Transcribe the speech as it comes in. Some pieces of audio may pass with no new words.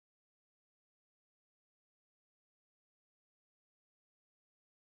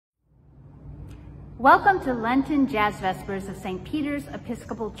Welcome to Lenten Jazz Vespers of St. Peter's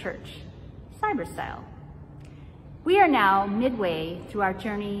Episcopal Church, cyber style. We are now midway through our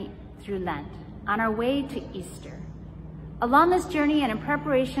journey through Lent, on our way to Easter. Along this journey and in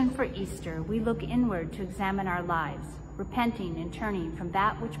preparation for Easter, we look inward to examine our lives, repenting and turning from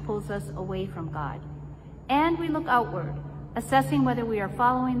that which pulls us away from God. And we look outward, assessing whether we are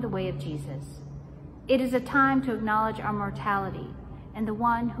following the way of Jesus. It is a time to acknowledge our mortality and the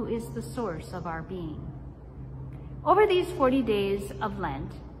one who is the source of our being. Over these 40 days of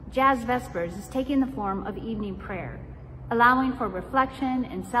Lent, Jazz Vespers is taking the form of evening prayer, allowing for reflection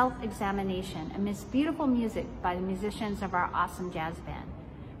and self-examination amidst beautiful music by the musicians of our awesome jazz band.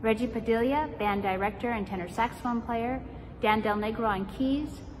 Reggie Padilla, band director and tenor saxophone player, Dan Del Negro on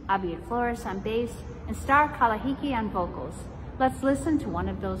keys, Abiud Flores on bass, and Star Kalahiki on vocals. Let's listen to one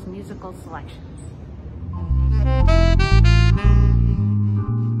of those musical selections.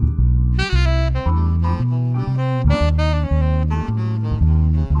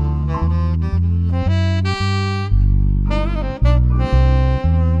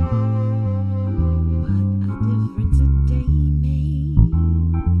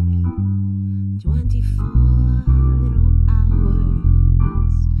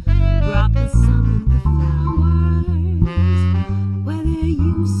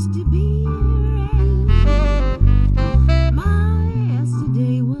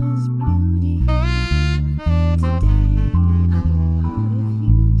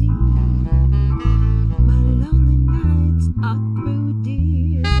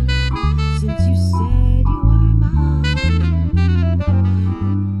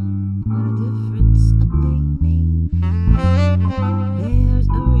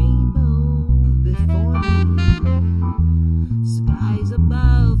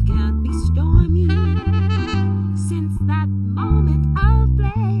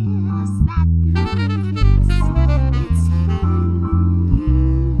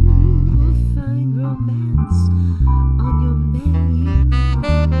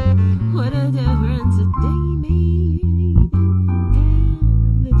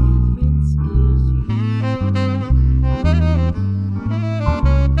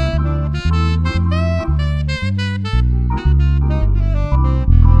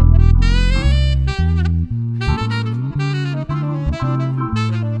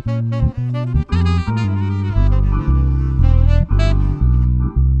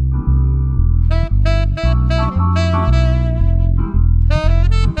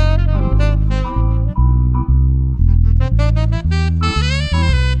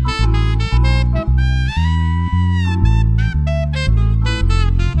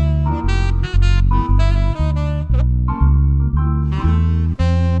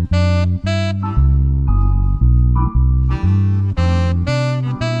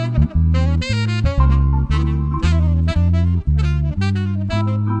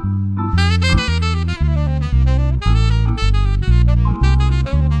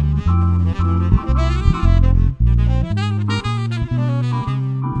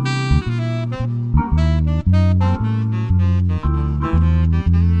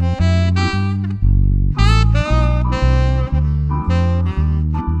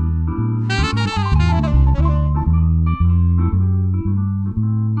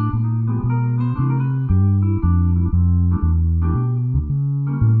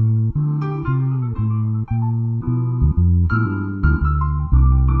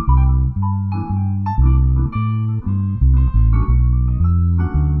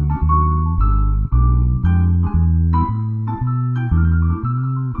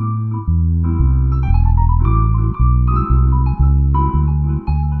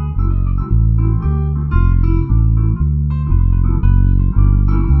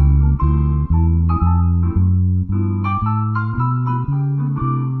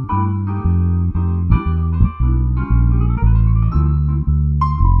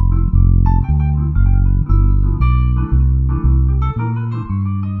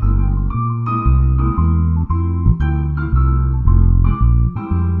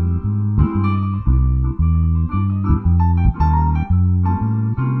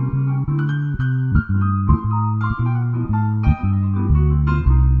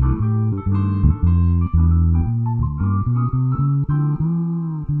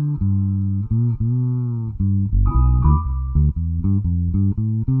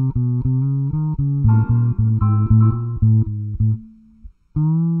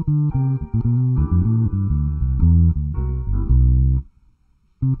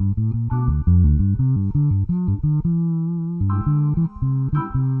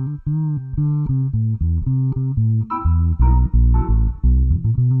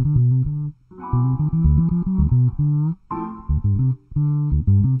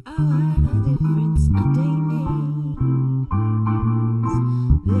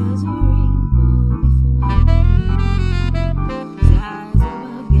 There's a rainbow before me. Skies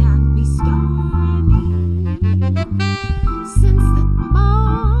above can be stormy. Since the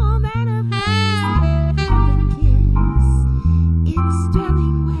moment of first golden kiss, it's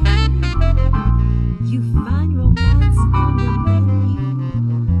sterling where you find romance on your menu.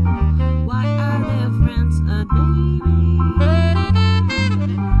 Why are their friends a baby?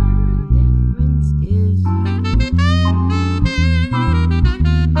 Difference is you.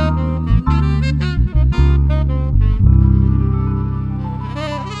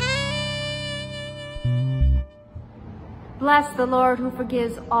 Bless the Lord who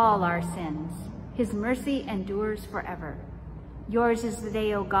forgives all our sins. His mercy endures forever. Yours is the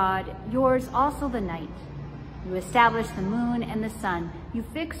day, O God, yours also the night. You established the moon and the sun. You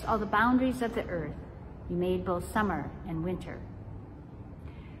fixed all the boundaries of the earth. You made both summer and winter.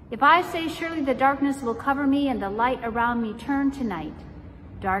 If I say, surely the darkness will cover me and the light around me turn to night,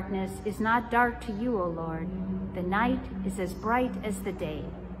 darkness is not dark to you, O Lord. The night is as bright as the day.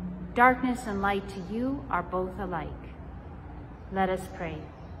 Darkness and light to you are both alike. Let us pray.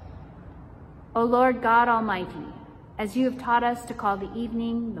 O Lord God Almighty, as you have taught us to call the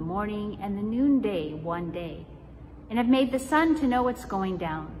evening, the morning, and the noonday one day, and have made the sun to know what's going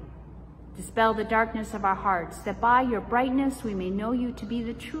down, dispel the darkness of our hearts, that by your brightness we may know you to be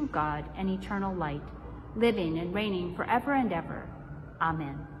the true God and eternal light, living and reigning forever and ever.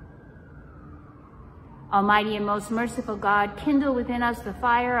 Amen. Almighty and most merciful God, kindle within us the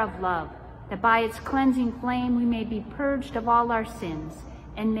fire of love, that by its cleansing flame we may be purged of all our sins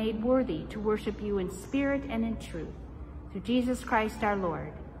and made worthy to worship you in spirit and in truth. Through Jesus Christ our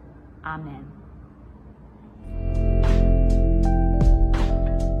Lord. Amen.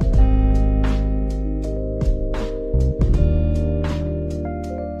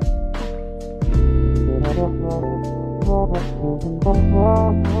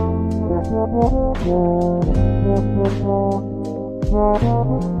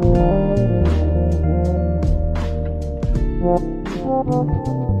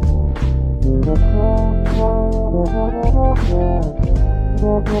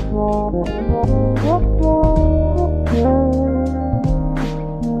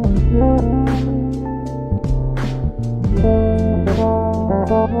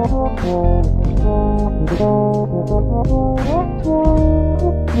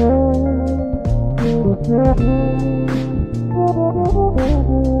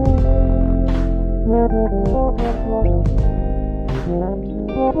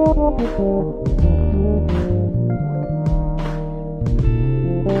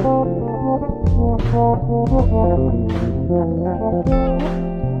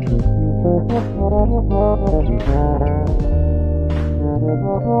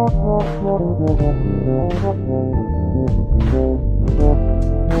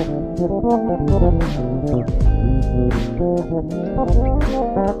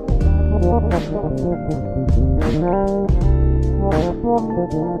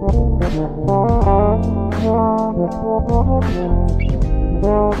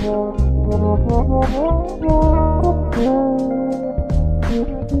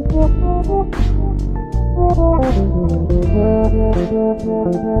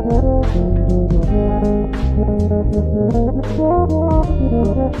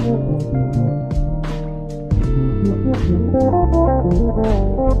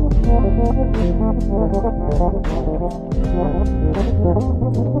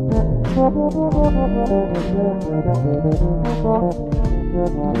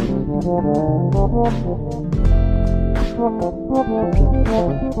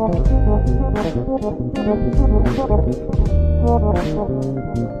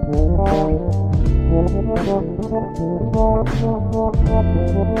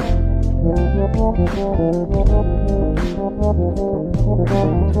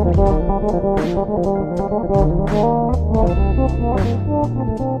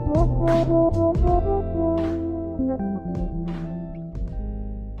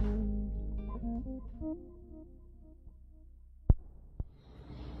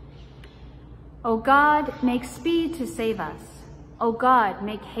 O God, make speed to save us. O God,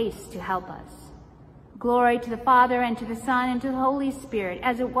 make haste to help us. Glory to the Father, and to the Son, and to the Holy Spirit,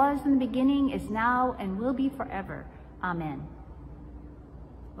 as it was in the beginning, is now, and will be forever. Amen.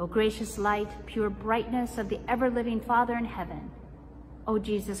 O gracious light, pure brightness of the ever-living Father in heaven, O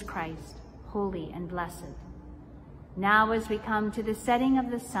Jesus Christ, holy and blessed. Now as we come to the setting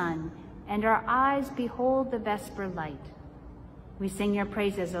of the sun, and our eyes behold the vesper light, we sing your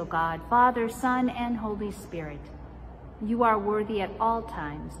praises, O God, Father, Son, and Holy Spirit. You are worthy at all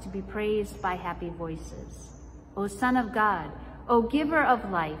times to be praised by happy voices. O Son of God, O giver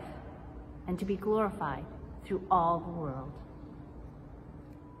of life, and to be glorified through all the world.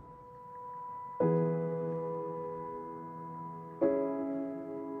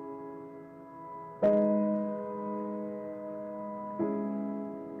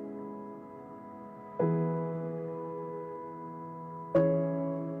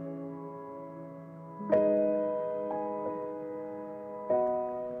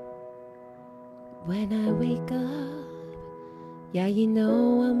 When I wake up, yeah, you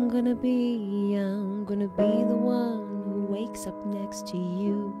know I'm gonna be the one who wakes up next to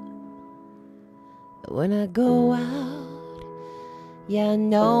you. When I go out, yeah, I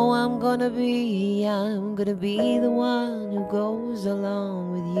know I'm gonna be the one who goes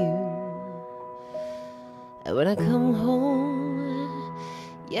along with you. And when I come home,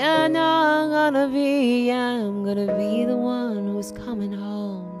 yeah, I know I'm gonna be the one who's coming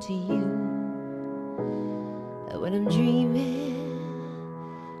home to you. When I'm dreaming,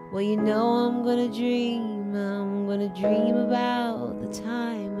 well, you know I'm gonna dream about the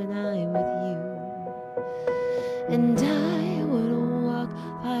time when I'm with you. And I would walk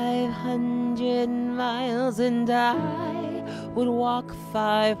 500 miles, and I would walk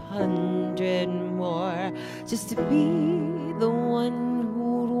 500 more, just to be the one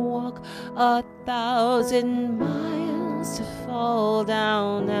who'd walk 1,000 miles to fall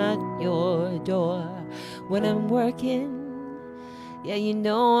down at your door. When I'm working, yeah, you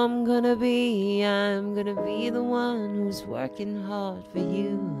know I'm gonna be the one who's working hard for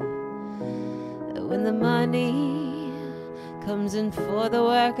you. When the money comes in for the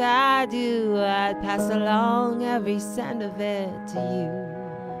work I do, I'd pass along every cent of it to you.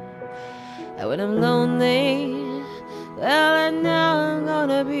 And when I'm lonely, well, I know I'm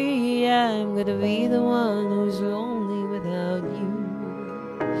gonna be the one who's lonely without you.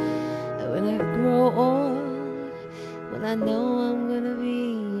 And when I grow old, well, I know I'm gonna be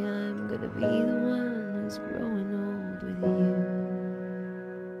the one who's growing old with you.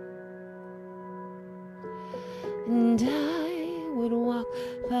 And I would walk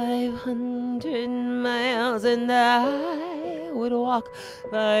 500 miles, and I would walk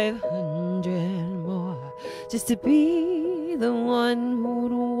 500 more, just to be the one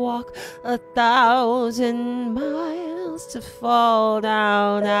who'd walk 1,000 miles to fall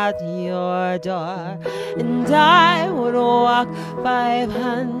down at your door. And I would walk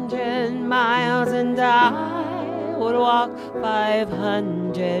 500 miles, and I would walk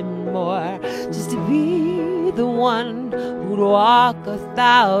 500 more, just to be the one who'd walk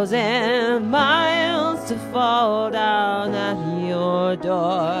 1,000 miles to fall down at your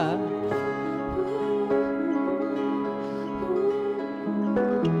door.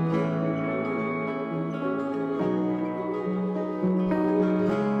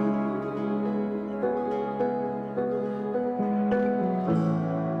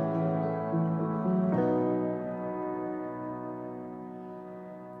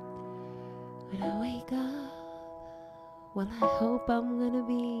 When I wake up, well, I hope I'm gonna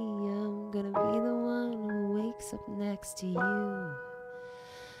be the one who wakes up next to you.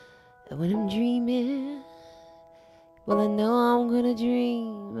 And when I'm dreaming, well, I know I'm gonna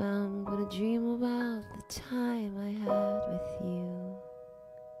dream about the time I had with you.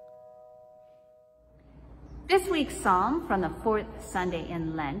 This week's psalm from the 4th Sunday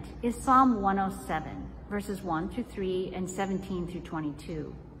in Lent is Psalm 107, verses 1 through 3 and 17 through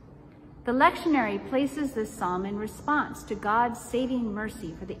 22. The lectionary places this psalm in response to God's saving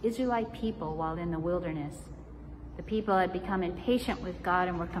mercy for the Israelite people while in the wilderness. The people had become impatient with God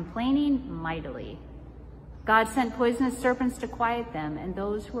and were complaining mightily. God sent poisonous serpents to quiet them, and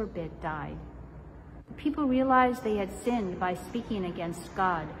those who were bit died. The people realized they had sinned by speaking against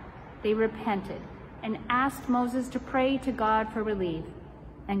God. They repented and asked Moses to pray to God for relief,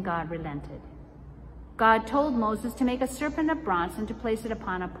 and God relented. God told Moses to make a serpent of bronze and to place it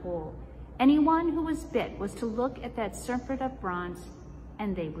upon a pole. Anyone who was bit was to look at that serpent of bronze,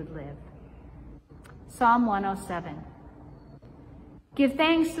 and they would live. Psalm 107. Give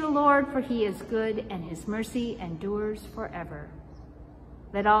thanks to the Lord, for he is good, and his mercy endures forever.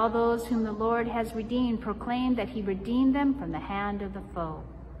 Let all those whom the Lord has redeemed proclaim that he redeemed them from the hand of the foe.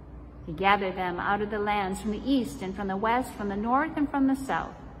 He gathered them out of the lands from the east and from the west, from the north and from the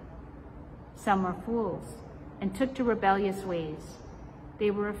south. Some were fools and took to rebellious ways. They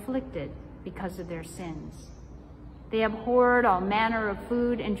were afflicted because of their sins. They abhorred all manner of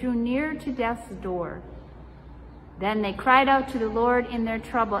food and drew near to death's door. Then they cried out to the Lord in their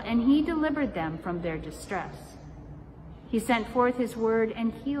trouble, and he delivered them from their distress. He sent forth his word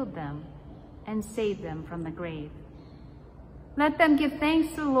and healed them and saved them from the grave. Let them give thanks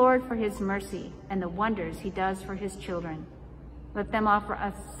to the Lord for his mercy and the wonders he does for his children. Let them offer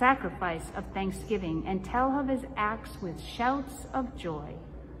a sacrifice of thanksgiving and tell of his acts with shouts of joy.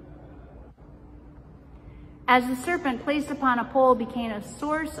 As the serpent placed upon a pole became a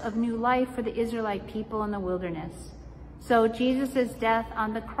source of new life for the Israelite people in the wilderness, so Jesus' death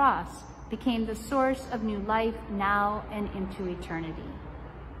on the cross became the source of new life now and into eternity.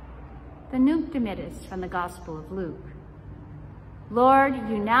 The Nunc Dimittis from the Gospel of Luke. Lord,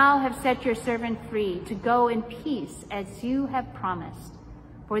 you now have set your servant free to go in peace as you have promised.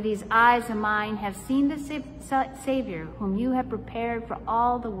 For these eyes of mine have seen the Savior whom you have prepared for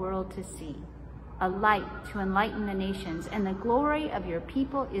all the world to see, a light to enlighten the nations and the glory of your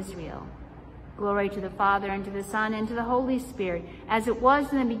people Israel. Glory to the Father, and to the Son, and to the Holy Spirit, as it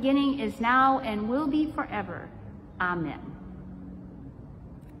was in the beginning, is now, and will be forever. Amen.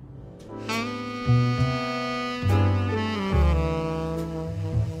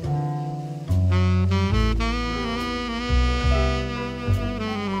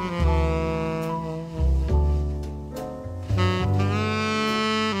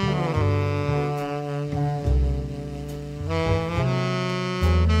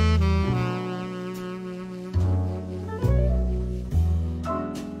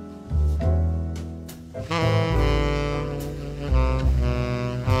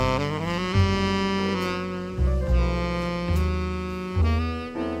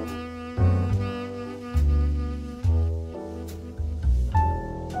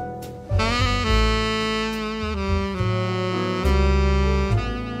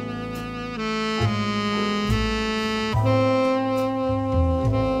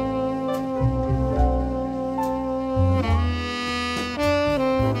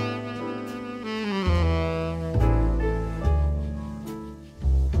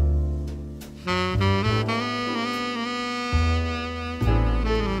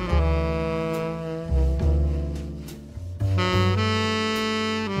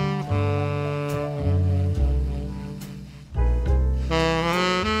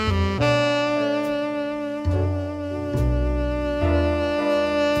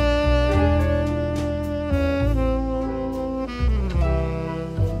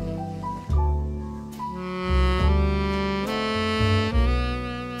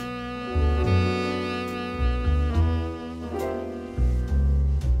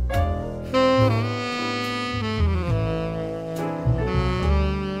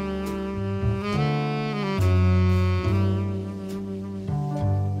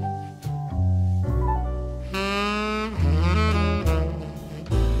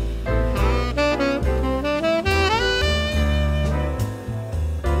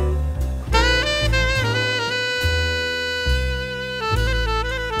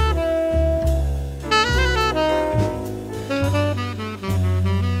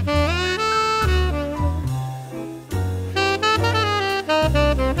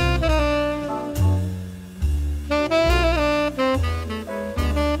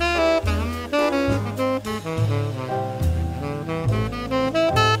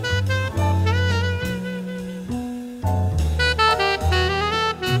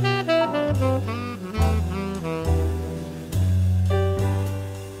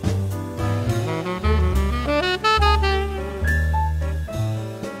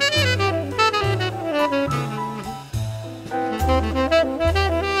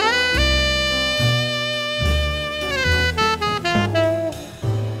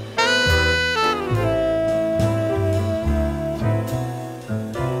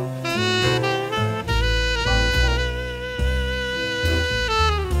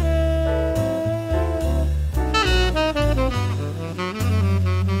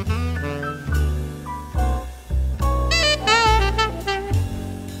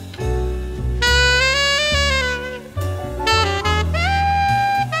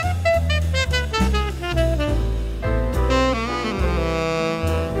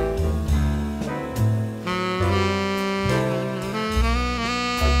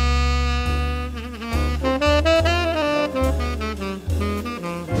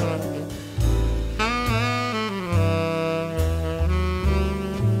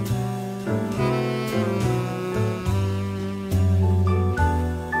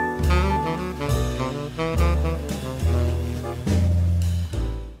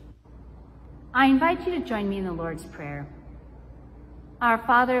 I invite you to join me in the Lord's Prayer. Our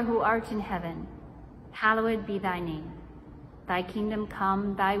Father who art in heaven, hallowed be thy name. Thy kingdom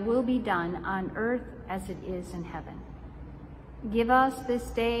come, thy will be done on earth as it is in heaven. Give us this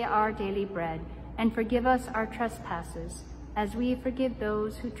day our daily bread, and forgive us our trespasses, as we forgive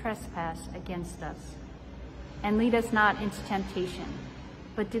those who trespass against us. And lead us not into temptation,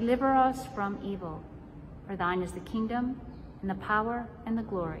 but deliver us from evil. For thine is the kingdom, and the power and the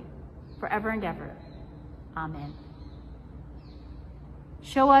glory, forever and ever. Amen.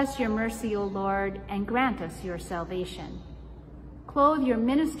 Show us your mercy, O Lord, and grant us your salvation. Clothe your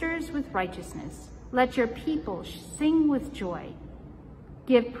ministers with righteousness. Let your people sing with joy.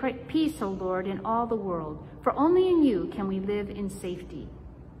 Give peace, O Lord, in all the world, for only in you can we live in safety.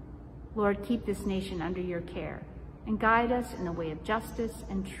 Lord, keep this nation under your care and guide us in the way of justice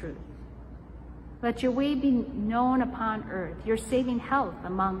and truth. Let your way be known upon earth, your saving health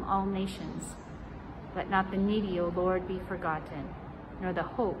among all nations. Let not the needy, O Lord, be forgotten, nor the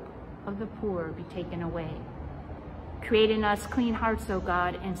hope of the poor be taken away. Create in us clean hearts, O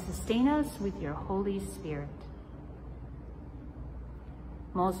God, and sustain us with your Holy Spirit.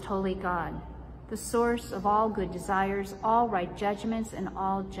 Most holy God, the source of all good desires, all right judgments, and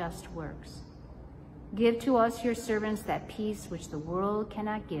all just works, give to us, your servants, that peace which the world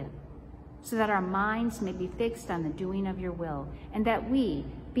cannot give, so that our minds may be fixed on the doing of your will, and that we,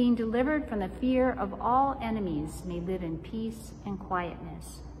 being delivered from the fear of all enemies, may live in peace and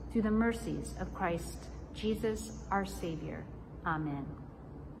quietness, through the mercies of Christ Jesus, our Savior. Amen.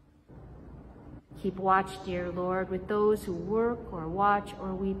 Keep watch, dear Lord, with those who work or watch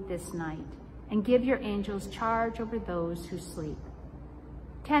or weep this night, and give your angels charge over those who sleep.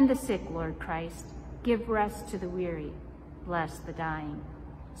 Tend the sick, Lord Christ. Give rest to the weary. Bless the dying.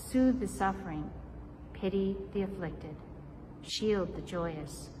 Soothe the suffering, pity the afflicted, shield the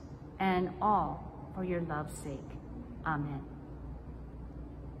joyous, and all for your love's sake. Amen.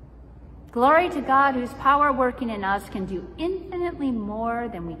 Glory to God, whose power working in us can do infinitely more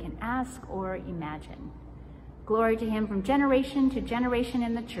than we can ask or imagine. Glory to him from generation to generation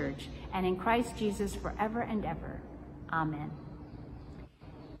in the church and in Christ Jesus forever and ever. Amen.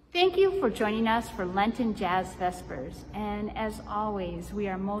 Thank you for joining us for Lenten Jazz Vespers, and as always, we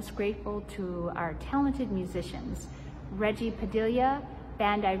are most grateful to our talented musicians, Reggie Padilla,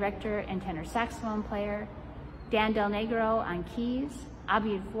 band director and tenor saxophone player, Dan Del Negro on keys,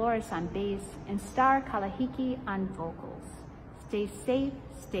 Abid Flores on bass, and Star Kalahiki on vocals. Stay safe,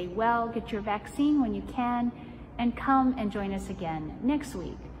 stay well, get your vaccine when you can, and come and join us again next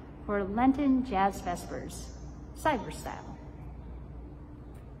week for Lenten Jazz Vespers, Cyber style.